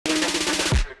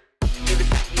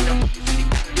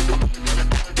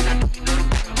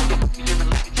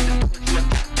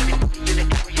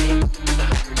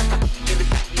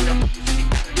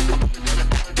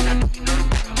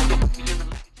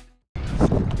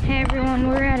everyone,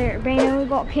 we're out here at Bina. We've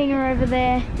got Kinger over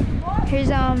there who's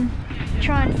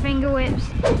trying finger whips.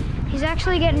 He's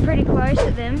actually getting pretty close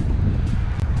at them,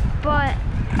 but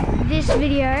this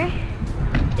video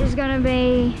is going to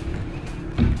be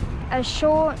a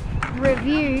short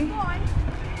review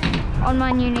on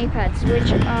my new knee pads,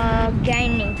 which are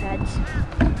Gain knee pads.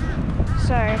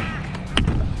 So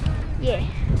yeah,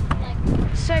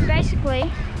 so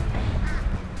basically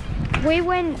we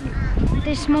went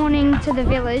this morning to the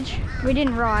village. We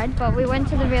didn't ride, but we went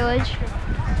to the village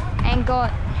and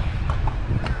got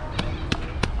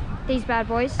these bad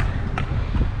boys.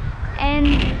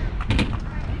 And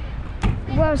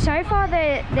well, so far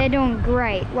they're doing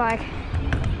great. Like,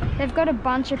 they've got a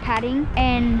bunch of padding,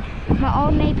 and my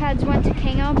old knee pads went to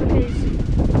Kinger because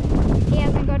he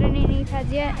hasn't got any knee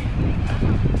pads yet.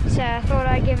 So I thought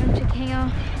I'd give him to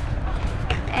Kinger.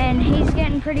 And he's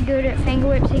getting pretty good at finger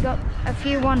whips. He got a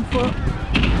few 1 foot.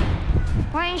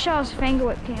 Why don't you show us a finger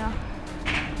whip, Kinger?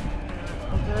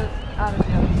 I'll do it out of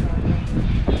the other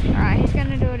side. Alright, he's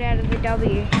gonna do it out of the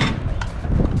W.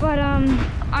 But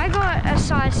I got a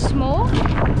size small,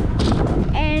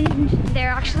 and they're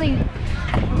actually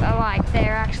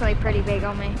pretty big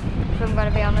on me, if I'm gonna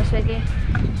be honest with you.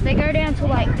 They go down to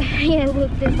like, yeah,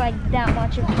 look, there's like that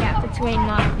much of a gap between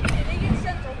my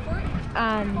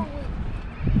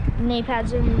knee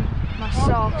pads and my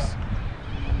socks.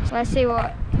 So let's see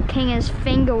what Kinger's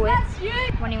finger whip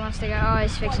when he wants to go. Oh,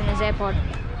 he's fixing his AirPod.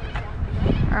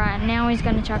 Alright, now he's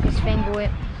gonna chuck his finger whip.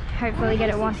 Hopefully get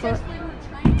it 1 foot.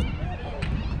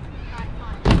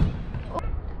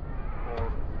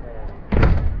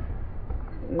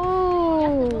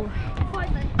 Oh,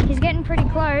 he's getting pretty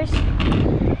close,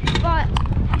 but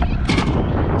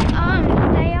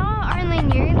they are only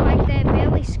new, like they're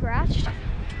barely scratched.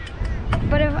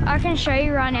 But if I can show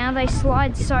you right now, they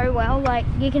slide so well. Like,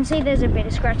 you can see there's a bit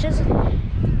of scratches,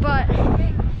 but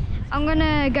I'm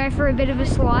gonna go for a bit of a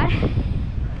slide.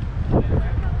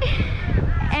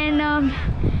 And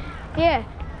yeah,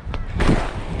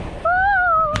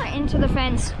 woo, into the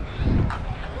fence.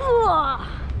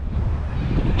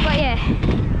 But yeah,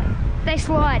 they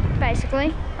slide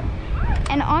basically,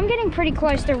 and I'm getting pretty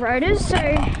close to rotors. So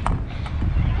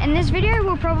in this video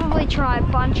we'll probably try a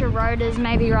bunch of rotors,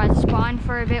 maybe ride spine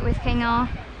for a bit with Kinger,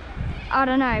 I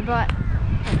don't know, but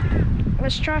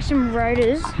let's try some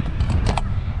rotors.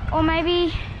 Or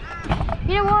maybe,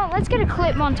 you know what, let's get a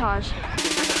clip montage.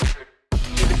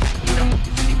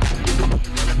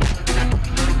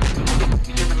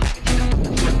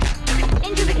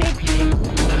 Into the kick.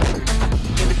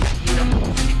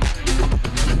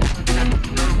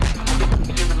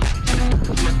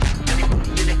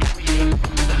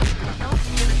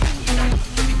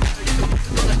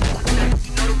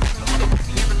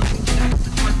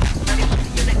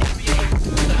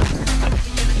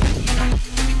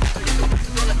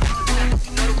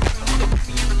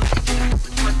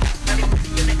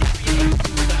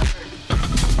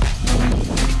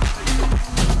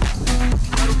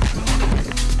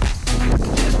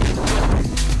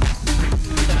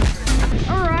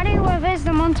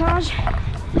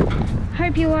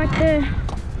 Hope you like the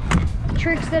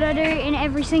tricks that I do in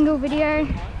every single video.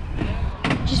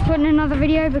 Just put in another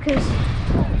video because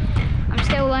I'm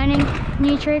still learning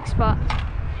new tricks, but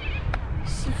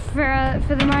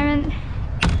for the moment,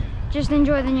 just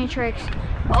enjoy the new tricks.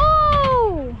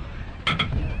 Oh!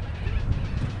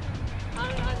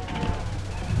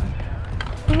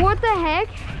 What the heck?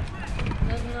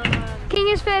 King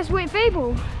is first whip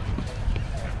feeble.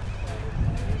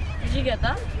 Did you get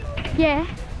that? Yeah.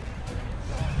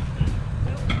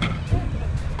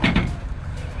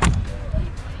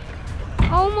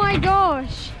 Oh my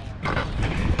gosh.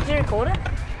 Did you record it?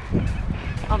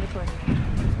 Obviously.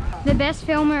 The best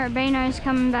filmer at Bino is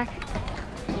coming back.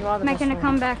 You are the making best a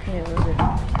comeback. Yeah, we'll do.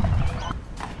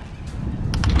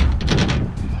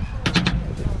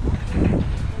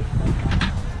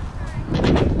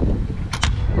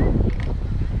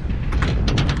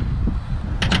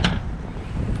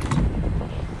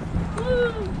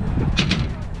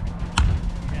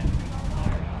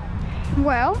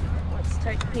 Well, let's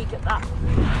take a peek at that.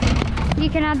 You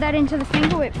can add that into the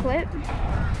finger whip clip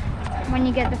when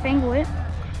you get the finger whip.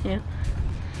 Yeah.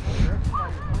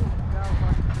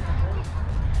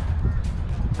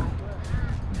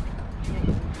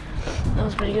 That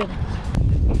was pretty good.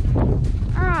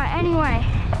 Alright, anyway.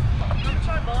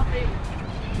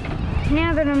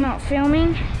 Now that I'm not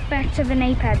filming, back to the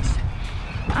knee pads.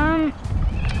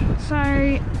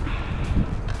 So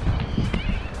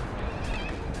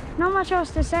not much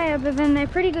else to say other than they're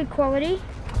pretty good quality.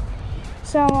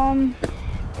 So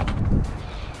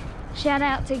shout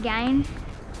out to Gain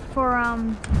for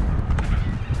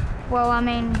well, I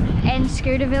mean, and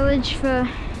Scooter Village for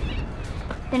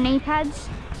the knee pads,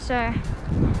 so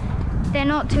they're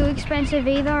not too expensive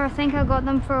either. I think I got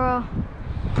them for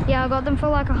yeah, I got them for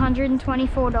like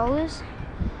 $124.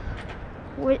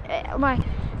 Like,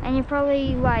 and you're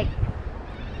probably like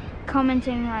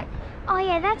commenting like, oh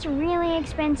yeah, that's really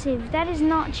expensive, that is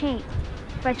not cheap.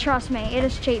 But trust me, it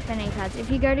is cheap for knee pads. If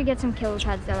you go to get some killer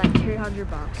pads, they're like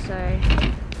 $200, so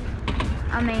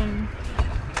I mean,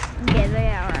 yeah, they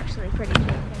are actually pretty cheap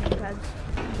for knee pads.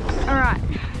 Alright,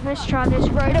 let's try this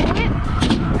rotor whip.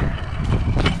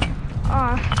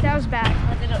 Oh, that was bad.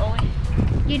 I did it only.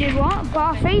 You did what?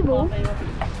 Bar feeble?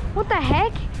 What the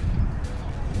heck?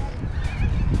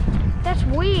 That's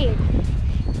weird.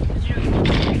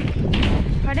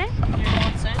 Pardon?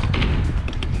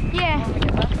 Yeah.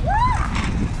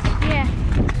 Yeah.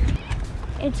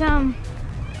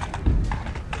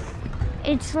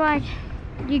 It's like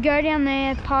you go down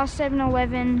there past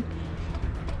 7-Eleven.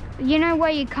 You know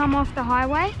where you come off the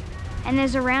highway and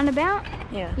there's a roundabout?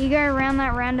 Yeah. You go around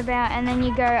that roundabout and then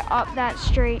you go up that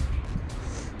street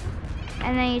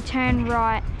and then you turn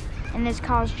right and there's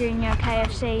Carl's Jr.,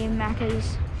 KFC,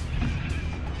 Macca's.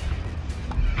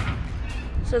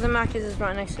 So the Macca's is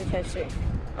right next to KFC?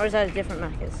 Or is that a different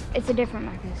Macca's? It's a different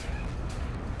Macca's.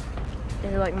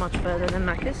 Is it like much further than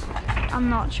Macca's? I'm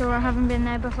not sure, I haven't been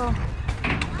there before.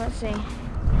 Let's see.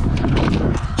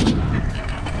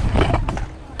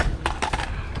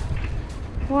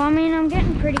 Well, I mean, I'm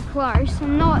getting pretty close.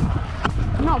 I'm not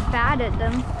bad at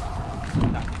them.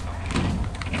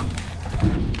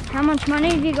 How much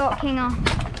money have you got, Kinger?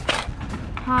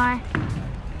 Hi.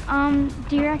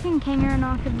 Do you reckon Kinger and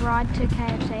I could ride to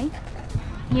KFC?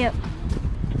 Yep.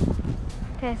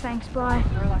 Okay, thanks, bye.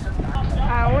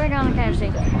 Alright, we're going to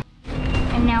KFC.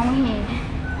 And now we're here.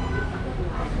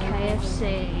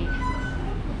 KFC.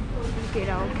 Good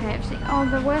old KFC. Oh,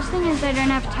 the worst thing is they don't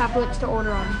have tablets to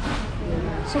order on.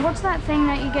 So what's that thing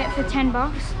that you get for $10? I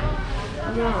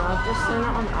don't know, I've just seen it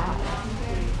on the app.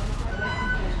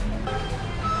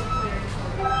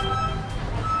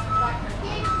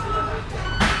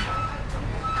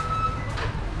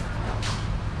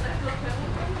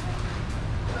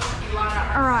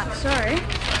 Alright, so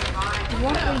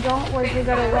what we got was we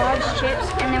got a large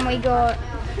chips and then we got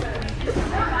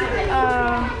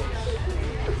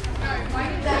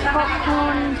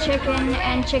popcorn, chicken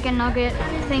and chicken nugget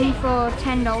thing for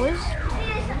 $10.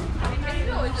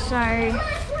 So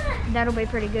that'll be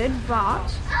pretty good,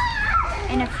 but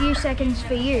in a few seconds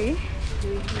for you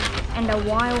and a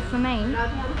while for me,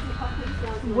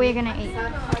 we're gonna eat.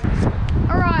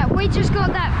 Alright, we just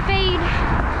got that feed.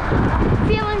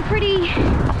 Feeling pretty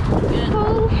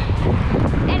full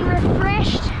and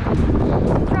refreshed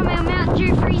from our Mountain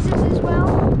Dew freezers as well.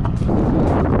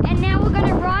 And now we're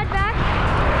gonna ride back,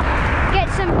 get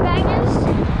some bangers,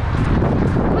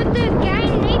 put the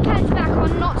Gain knee pads back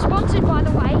on, not sponsored by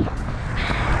the way.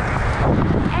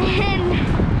 And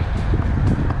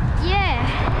yeah.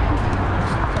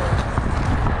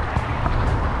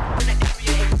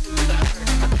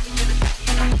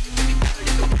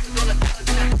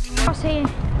 Cross here.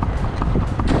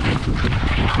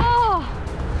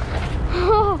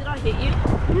 Oh! Did I hit you?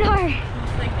 No.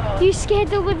 You scared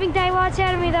the living daylights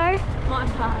out of me though. My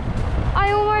bad.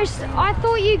 I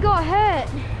thought you got hurt.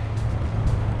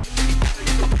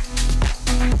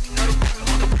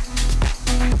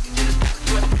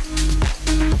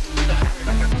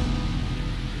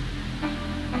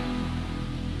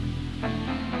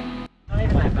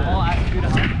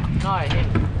 No,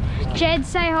 him. Jade,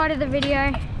 say hi to the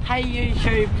video. Hey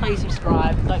YouTube, please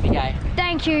subscribe, don't be gay.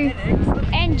 Thank you.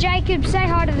 And Jacob, say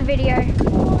hi to the video.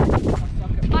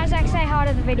 Isaac, say hi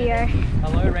to the video.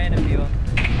 Hello random viewer.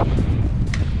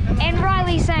 And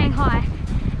Riley saying hi.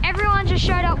 Everyone just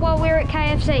showed up while we were at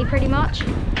KFC pretty much.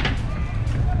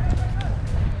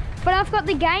 But I've got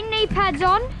the Gain knee pads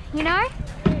on, you know?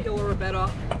 Killer or better.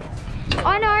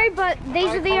 I know, but these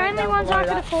are the only ones I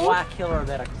could afford. Why killer or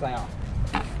better, because they are.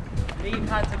 Knee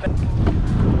pads are better.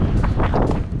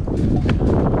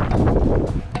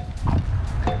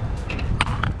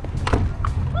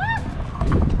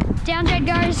 Down Jade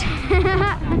goes.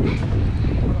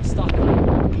 Stuck.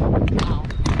 Wow.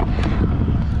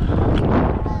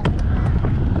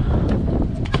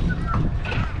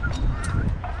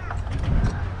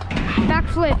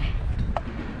 Backflip.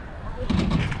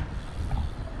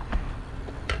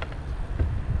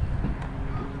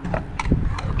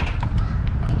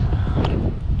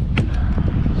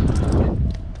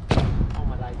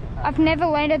 I've never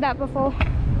landed that before.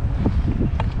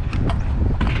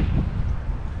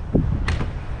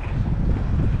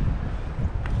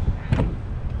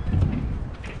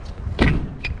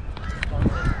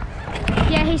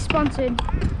 he's sponsored.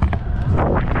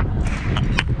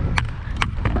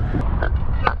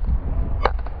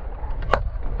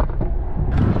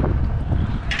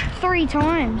 Three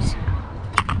times.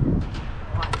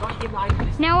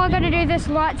 Now I gotta do this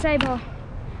lightsaber.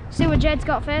 See what Jade's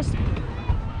got first.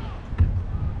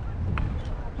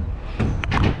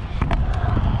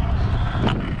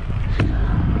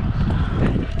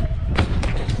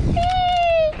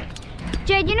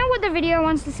 Jade, you know what the video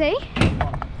wants to see?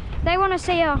 They want to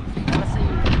see a...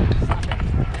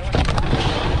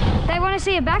 They want to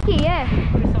see a backy, yeah.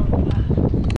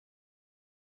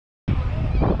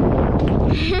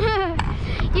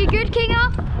 You good,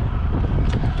 Kinga?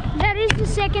 That is the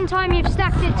second time you've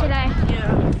stacked it today.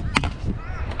 Yeah.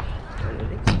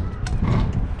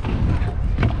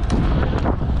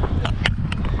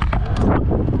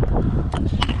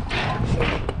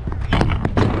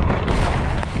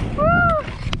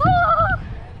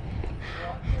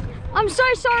 I'm so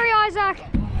sorry, Isaac.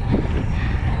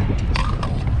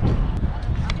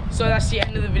 So that's the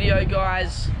end of the video,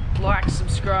 guys. Like,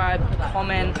 subscribe,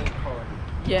 comment.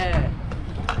 Yeah.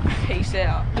 Peace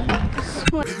out. Baby,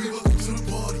 welcome to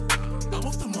the party. I'm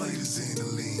off the money, this ain't a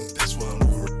lean. That's why I'm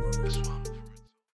over.